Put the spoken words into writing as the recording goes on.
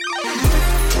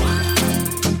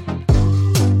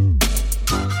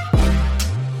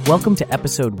Welcome to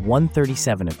episode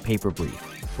 137 of Paper Brief,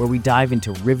 where we dive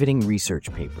into riveting research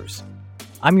papers.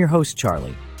 I'm your host,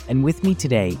 Charlie, and with me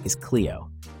today is Cleo,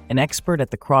 an expert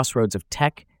at the crossroads of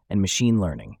tech and machine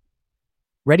learning.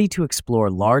 Ready to explore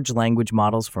large language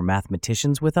models for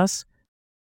mathematicians with us?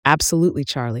 Absolutely,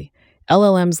 Charlie.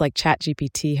 LLMs like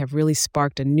ChatGPT have really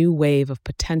sparked a new wave of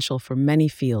potential for many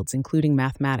fields, including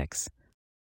mathematics.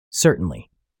 Certainly.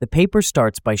 The paper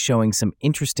starts by showing some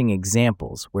interesting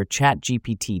examples where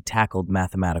ChatGPT tackled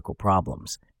mathematical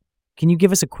problems. Can you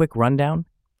give us a quick rundown?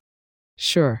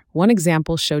 Sure. One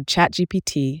example showed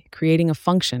ChatGPT creating a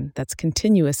function that's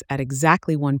continuous at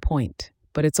exactly one point,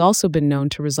 but it's also been known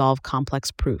to resolve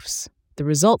complex proofs. The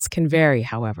results can vary,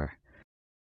 however.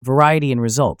 Variety in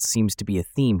results seems to be a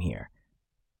theme here.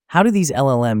 How do these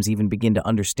LLMs even begin to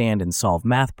understand and solve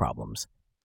math problems?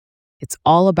 It's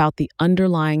all about the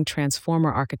underlying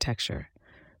transformer architecture,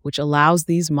 which allows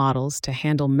these models to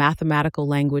handle mathematical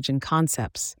language and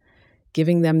concepts,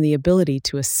 giving them the ability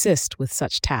to assist with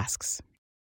such tasks.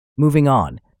 Moving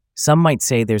on, some might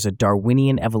say there's a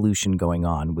Darwinian evolution going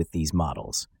on with these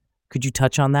models. Could you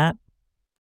touch on that?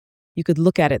 You could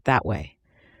look at it that way.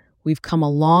 We've come a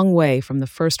long way from the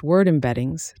first word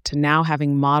embeddings to now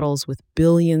having models with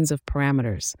billions of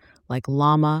parameters, like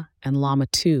Llama and Llama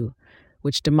 2,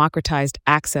 which democratized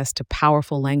access to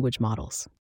powerful language models.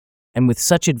 And with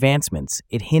such advancements,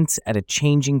 it hints at a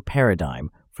changing paradigm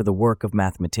for the work of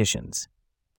mathematicians.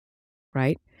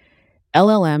 Right?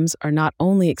 LLMs are not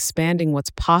only expanding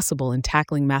what's possible in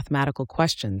tackling mathematical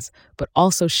questions, but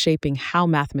also shaping how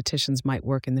mathematicians might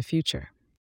work in the future.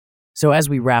 So as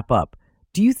we wrap up,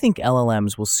 do you think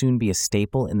LLMs will soon be a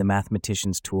staple in the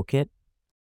mathematician's toolkit?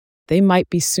 They might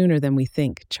be sooner than we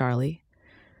think, Charlie.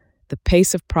 The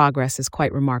pace of progress is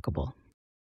quite remarkable.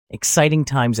 Exciting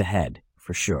times ahead,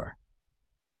 for sure.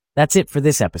 That's it for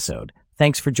this episode.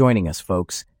 Thanks for joining us,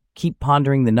 folks. Keep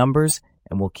pondering the numbers,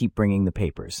 and we'll keep bringing the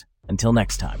papers. Until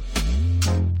next time.